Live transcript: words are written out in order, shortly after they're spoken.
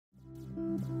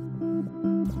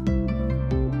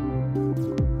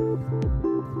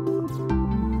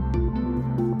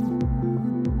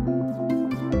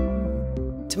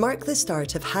mark the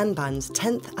start of Handband's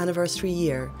 10th anniversary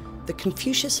year, the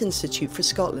Confucius Institute for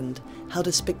Scotland held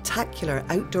a spectacular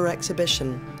outdoor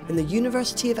exhibition in the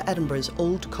University of Edinburgh's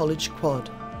Old College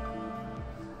Quad.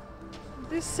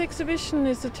 This exhibition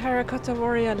is the Terracotta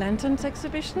Warrior Lanterns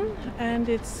exhibition, and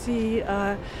it's the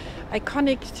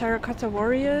iconic terracotta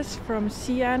warriors from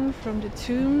Xi'an, from the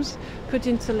tombs, put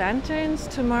into lanterns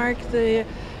to mark the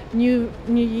New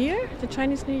Year, the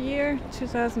Chinese New Year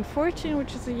 2014,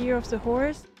 which is the year of the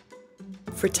horse.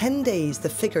 For 10 days, the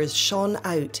figures shone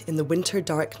out in the winter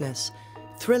darkness,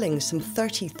 thrilling some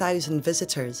 30,000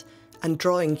 visitors and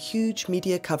drawing huge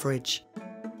media coverage.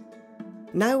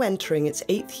 Now entering its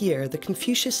 8th year, the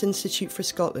Confucius Institute for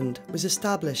Scotland was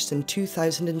established in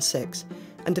 2006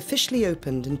 and officially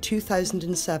opened in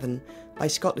 2007 by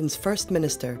Scotland's First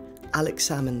Minister, Alex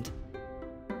Salmond.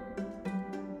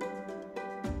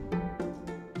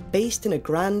 Based in a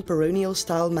grand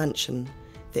baronial-style mansion,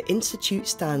 the Institute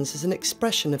stands as an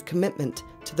expression of commitment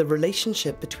to the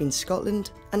relationship between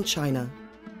Scotland and China.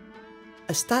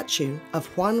 A statue of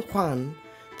Huan Huan,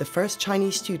 the first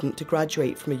Chinese student to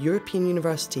graduate from a European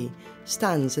university,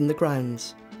 stands in the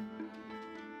grounds.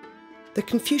 The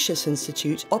Confucius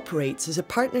Institute operates as a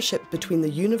partnership between the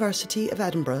University of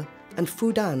Edinburgh and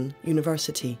Fudan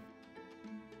University.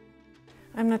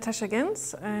 I'm Natasha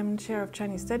Gens. I'm Chair of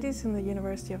Chinese Studies in the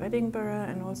University of Edinburgh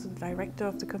and also the Director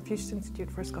of the Confucius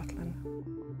Institute for Scotland.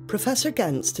 Professor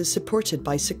Gens is supported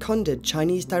by seconded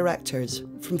Chinese directors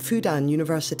from Fudan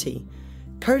University.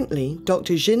 Currently,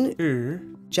 Dr. Jin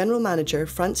Yu, General Manager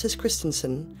Francis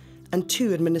Christensen, and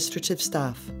 2 administrative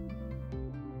staff.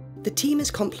 The team is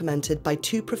complemented by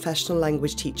 2 professional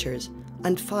language teachers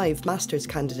and 5 master's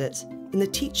candidates in the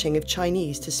teaching of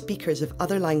Chinese to speakers of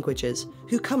other languages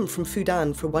who come from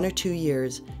Fudan for 1 or 2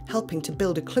 years, helping to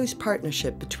build a close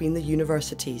partnership between the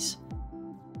universities.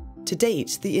 To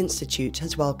date, the Institute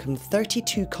has welcomed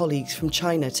 32 colleagues from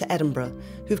China to Edinburgh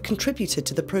who have contributed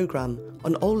to the programme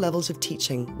on all levels of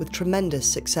teaching with tremendous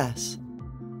success.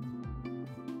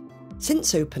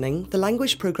 Since opening, the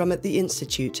language programme at the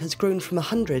Institute has grown from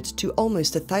 100 to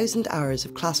almost 1,000 hours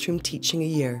of classroom teaching a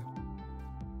year.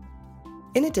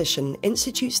 In addition,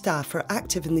 Institute staff are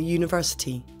active in the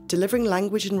university, delivering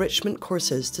language enrichment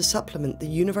courses to supplement the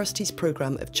university's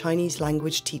programme of Chinese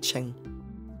language teaching.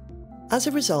 As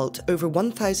a result, over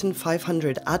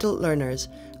 1,500 adult learners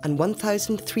and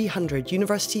 1,300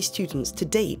 university students to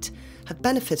date have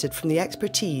benefited from the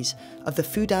expertise of the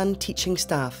Fudan teaching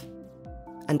staff.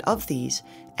 And of these,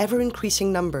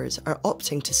 ever-increasing numbers are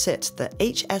opting to sit the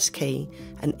HSK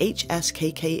and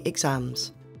HSKK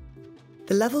exams.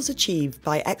 The levels achieved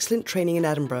by excellent training in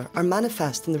Edinburgh are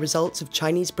manifest in the results of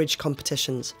Chinese bridge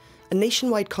competitions, a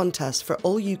nationwide contest for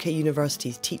all UK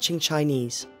universities teaching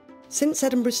Chinese. Since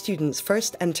Edinburgh students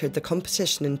first entered the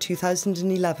competition in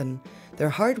 2011, their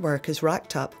hard work has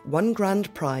racked up 1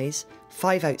 grand prize,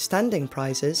 5 outstanding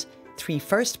prizes, 3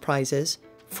 first prizes,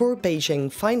 4 Beijing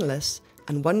finalists,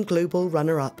 and 1 global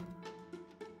runner-up.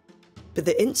 But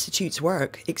the Institute's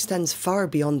work extends far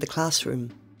beyond the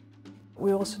classroom.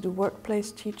 We also do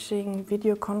workplace teaching,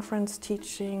 video conference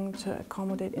teaching to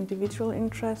accommodate individual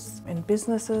interests in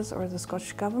businesses or the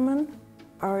Scottish Government.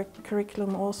 Our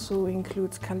curriculum also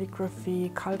includes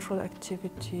calligraphy, cultural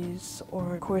activities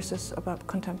or courses about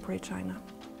contemporary China.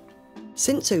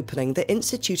 Since opening, the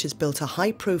Institute has built a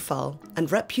high profile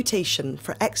and reputation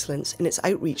for excellence in its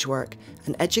outreach work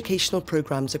and educational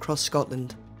programmes across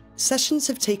Scotland. Sessions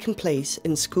have taken place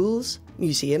in schools,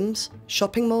 museums,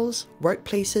 shopping malls,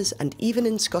 workplaces and even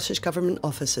in Scottish Government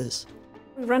offices.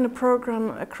 We run a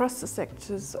programme across the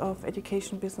sectors of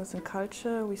education, business and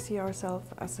culture. We see ourselves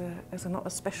as not a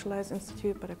specialised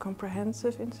institute but a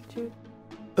comprehensive institute.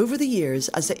 Over the years,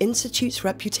 as the Institute's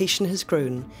reputation has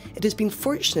grown, it has been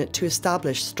fortunate to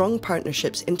establish strong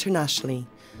partnerships internationally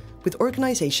with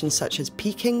organisations such as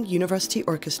Peking University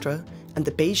Orchestra and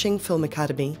the Beijing Film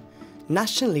Academy,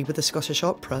 nationally with the Scottish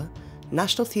Opera,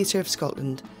 National Theatre of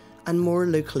Scotland, and more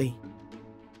locally.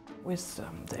 With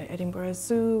the Edinburgh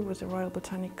Zoo, with the Royal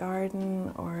Botanic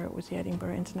Garden, or with the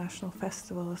Edinburgh International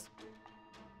Festival.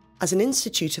 As an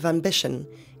institute of ambition,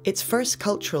 its first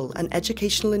cultural and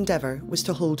educational endeavour was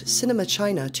to hold Cinema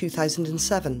China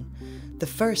 2007, the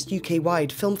first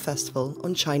UK-wide film festival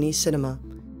on Chinese cinema,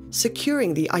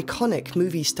 securing the iconic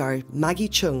movie star Maggie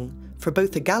Cheung for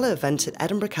both a gala event at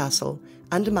Edinburgh Castle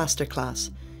and a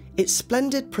masterclass. Its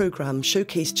splendid programme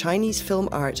showcased Chinese film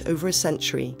art over a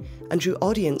century and drew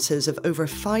audiences of over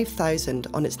 5,000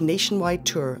 on its nationwide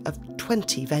tour of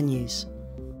 20 venues.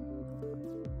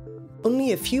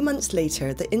 Only a few months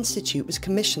later, the Institute was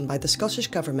commissioned by the Scottish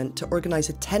Government to organise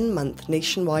a 10-month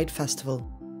nationwide festival.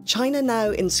 China Now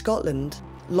in Scotland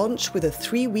launched with a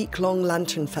 3-week-long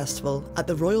lantern festival at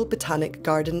the Royal Botanic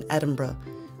Garden, Edinburgh,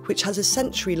 which has a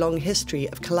century-long history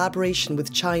of collaboration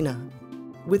with China.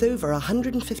 With over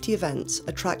 150 events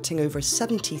attracting over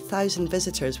 70,000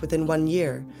 visitors within 1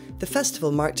 year, the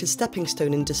festival marked a stepping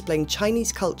stone in displaying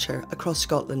Chinese culture across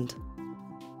Scotland.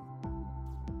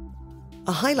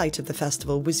 A highlight of the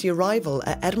festival was the arrival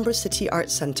at Edinburgh City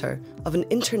Arts Centre of an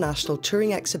international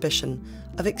touring exhibition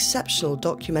of exceptional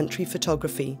documentary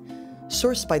photography,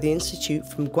 sourced by the Institute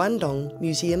from Guangdong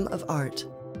Museum of Art.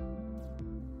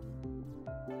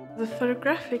 The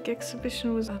photographic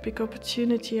exhibition was a big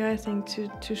opportunity, I think,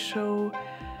 to show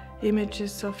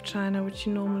images of China which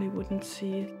you normally wouldn't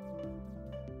see.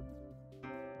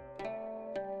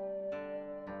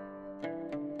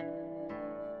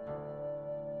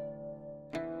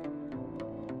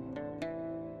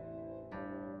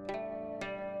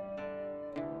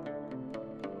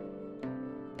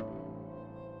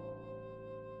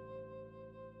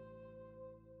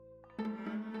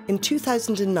 In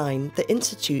 2009, the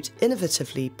Institute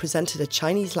innovatively presented a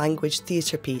Chinese language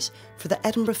theatre piece for the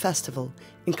Edinburgh Festival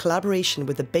in collaboration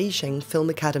with the Beijing Film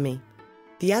Academy.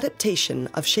 The adaptation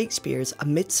of Shakespeare's A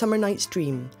Midsummer Night's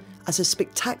Dream as a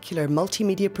spectacular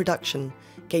multimedia production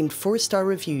gained 4-star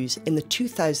reviews in the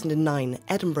 2009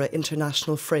 Edinburgh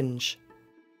International Fringe.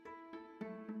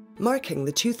 Marking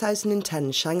the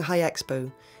 2010 Shanghai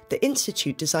Expo, the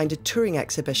Institute designed a touring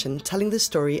exhibition telling the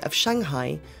story of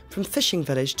Shanghai from fishing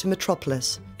village to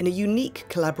metropolis in a unique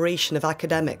collaboration of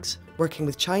academics working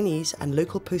with Chinese and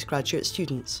local postgraduate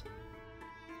students.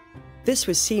 This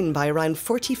was seen by around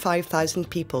 45,000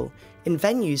 people in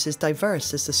venues as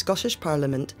diverse as the Scottish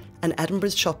Parliament and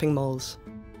Edinburgh's shopping malls.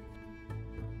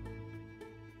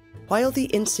 While the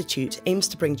Institute aims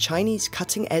to bring Chinese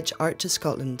cutting-edge art to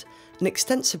Scotland, an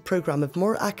extensive programme of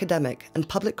more academic and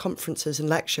public conferences and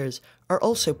lectures are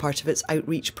also part of its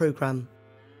outreach programme.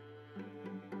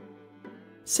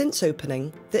 Since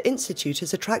opening, the Institute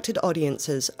has attracted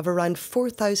audiences of around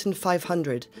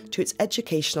 4,500 to its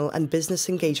educational and business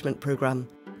engagement programme,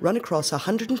 run across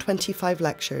 125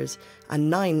 lectures and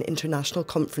 9 international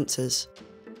conferences.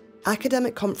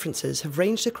 Academic conferences have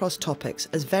ranged across topics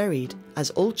as varied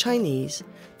as Old Chinese,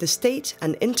 the state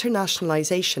and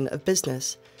internationalisation of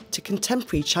business, to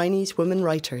contemporary Chinese women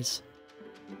writers.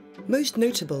 Most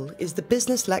notable is the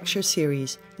Business Lecture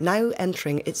Series, now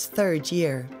entering its 3rd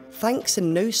year, thanks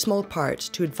in no small part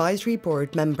to Advisory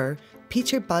Board member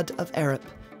Peter Budd of Arup.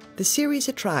 The series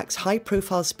attracts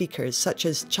high-profile speakers such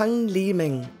as Cheng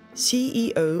Li-ming,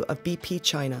 CEO of BP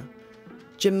China,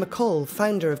 Jim McCall,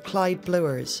 founder of Clyde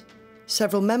Blowers,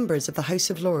 several members of the House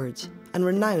of Lords, and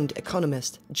renowned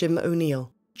economist Jim O'Neill.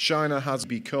 China has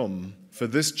become, for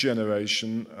this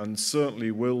generation, and certainly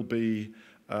will be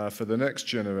for the next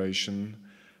generation,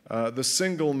 the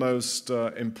single most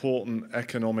important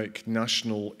economic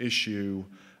national issue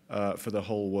for the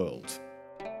whole world.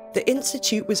 The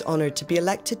Institute was honoured to be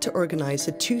elected to organise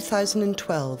the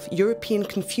 2012 European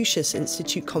Confucius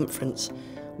Institute Conference,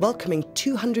 welcoming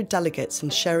 200 delegates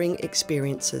and sharing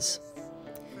experiences.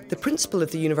 The principal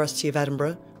of the University of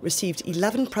Edinburgh received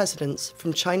 11 presidents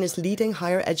from China's leading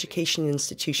higher education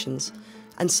institutions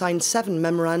and signed 7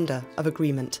 memoranda of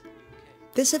agreement.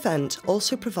 This event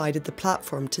also provided the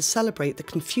platform to celebrate the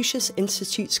Confucius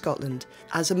Institute Scotland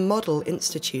as a model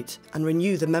institute and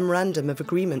renew the Memorandum of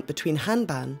Agreement between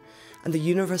Hanban and the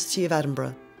University of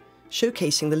Edinburgh,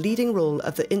 showcasing the leading role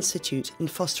of the Institute in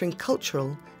fostering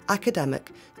cultural,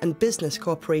 academic and business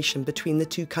cooperation between the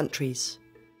two countries.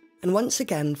 And once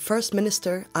again, First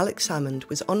Minister Alex Salmond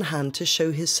was on hand to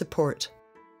show his support.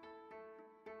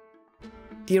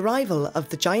 The arrival of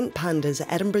the giant pandas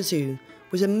at Edinburgh Zoo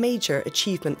was a major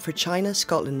achievement for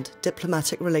China-Scotland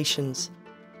diplomatic relations.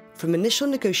 From initial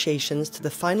negotiations to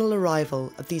the final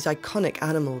arrival of these iconic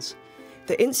animals,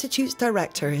 the Institute's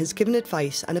director has given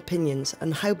advice and opinions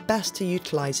on how best to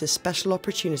utilise this special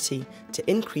opportunity to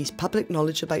increase public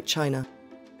knowledge about China.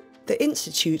 The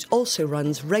Institute also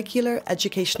runs regular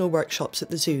educational workshops at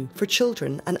the zoo for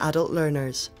children and adult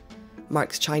learners,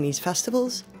 marks Chinese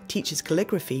festivals, teaches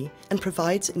calligraphy and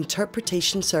provides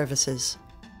interpretation services.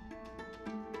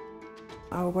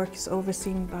 Our work is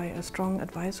overseen by a strong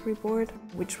advisory board,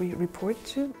 which we report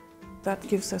to. That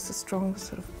gives us a strong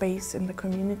sort of base in the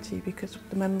community because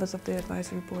the members of the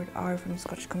advisory board are from the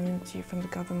Scottish community, from the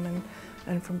government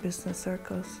and from business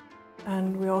circles.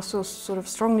 And we're also sort of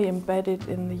strongly embedded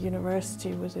in the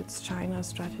university with its China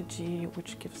strategy,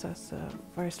 which gives us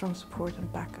very strong support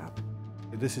and backup.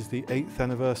 This is the 8th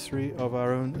anniversary of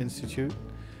our own institute,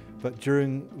 but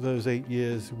during those 8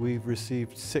 years we've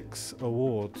received 6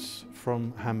 awards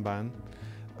from Hanban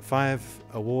 5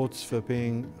 awards for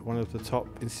being one of the top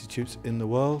institutes in the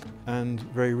world, and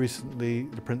very recently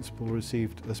the principal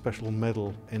received a special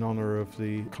medal in honour of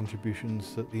the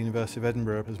contributions that the University of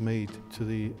Edinburgh has made to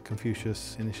the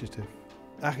Confucius Initiative.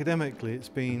 Academically, it's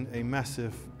been a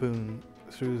massive boon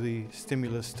through the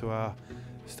stimulus to our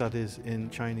studies in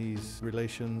Chinese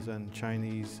relations and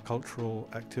Chinese cultural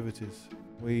activities.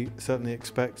 We certainly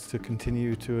expect to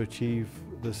continue to achieve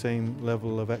the same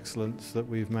level of excellence that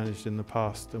we've managed in the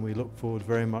past, and we look forward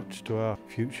very much to our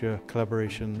future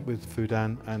collaboration with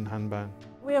Fudan and Hanban.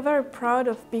 We are very proud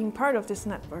of being part of this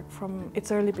network from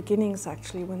its early beginnings,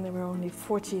 actually, when there were only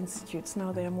 40 institutes.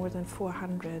 Now there are more than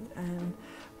 400, and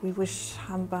we wish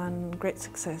Hanban great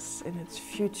success in its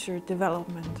future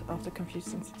development of the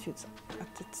Confucius Institute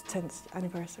at its 10th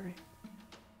anniversary.